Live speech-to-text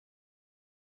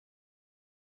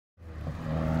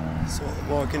So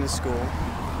walking to school,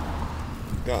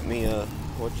 got me a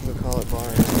whatchamacallit bar,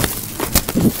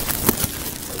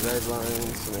 a Red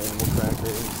Line, some animal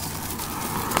crackers,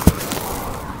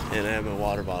 and I have a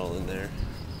water bottle in there.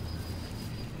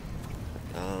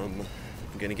 I'm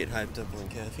gonna get hyped up on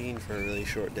caffeine for a really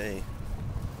short day,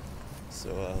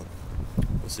 so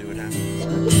we'll see what happens.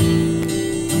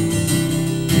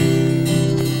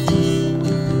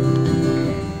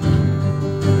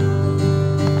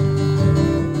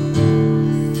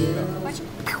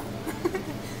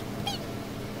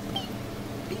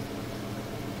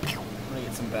 I'm gonna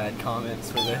get some bad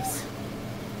comments for this.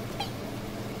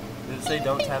 Did it say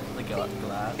don't tap the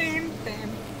glass? Bam, bam,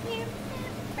 bam,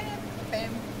 bam,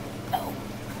 bam. Oh.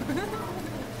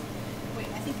 Wait,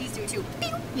 I think these do it too.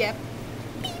 Pew. Yep.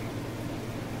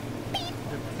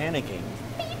 They're panicking.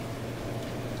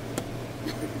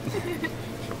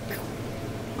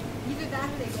 Either that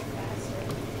or they go faster.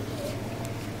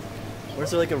 Or is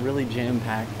there like a really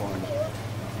jam-packed one?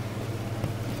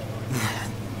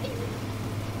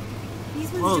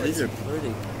 These ones Whoa, do these it are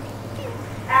pretty.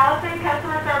 Allison,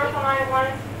 customer service on line 1.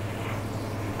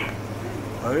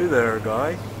 Hey there,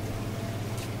 guy.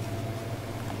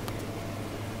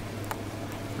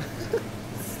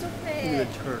 Stop Look it.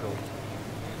 at the turtle.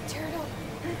 Turtle.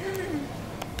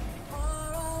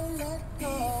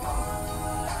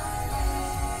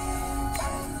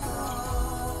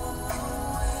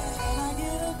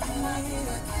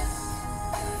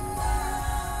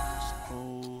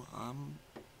 Oh, I'm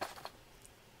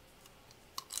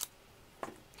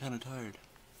kind of tired.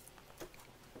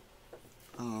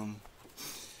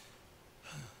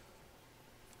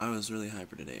 I was really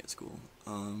hyper today at school.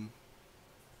 A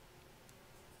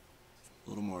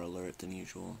little more alert than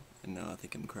usual, and now I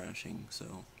think I'm crashing,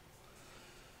 so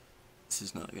this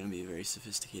is not going to be a very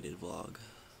sophisticated vlog.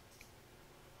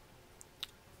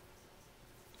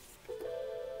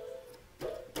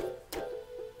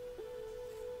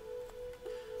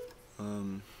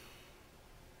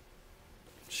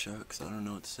 Shucks, I don't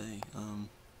know what to say.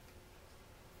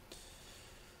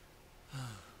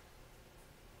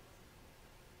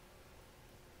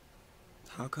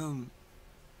 How come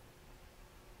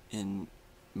in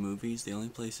movies the only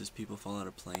places people fall out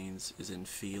of planes is in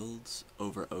fields,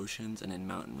 over oceans, and in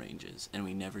mountain ranges, and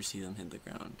we never see them hit the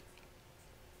ground?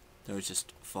 They would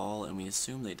just fall and we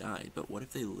assume they died, but what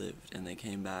if they lived and they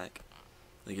came back?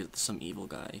 Like some evil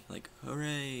guy, like,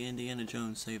 hooray, Indiana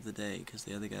Jones saved the day, because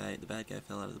the bad guy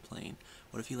fell out of the plane.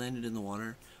 What if he landed in the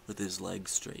water with his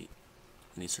legs straight,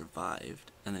 and he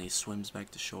survived, and then he swims back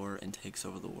to shore and takes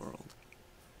over the world?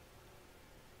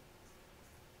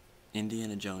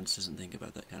 Indiana Jones doesn't think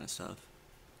about that kind of stuff.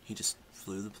 He just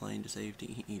flew the plane to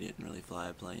safety. He didn't really fly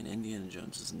a plane. Indiana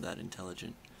Jones isn't that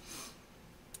intelligent.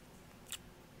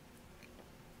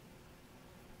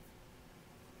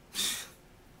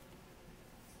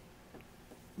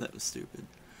 That was stupid.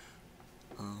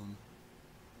 I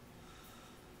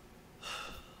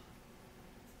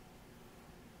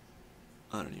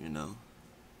don't even know.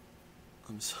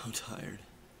 I'm so tired.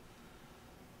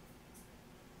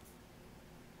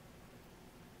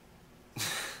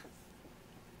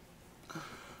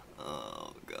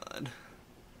 Oh God.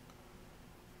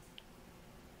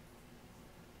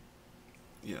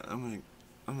 Yeah, I'm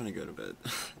gonna go to bed.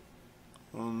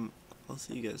 I'll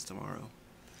see you guys tomorrow.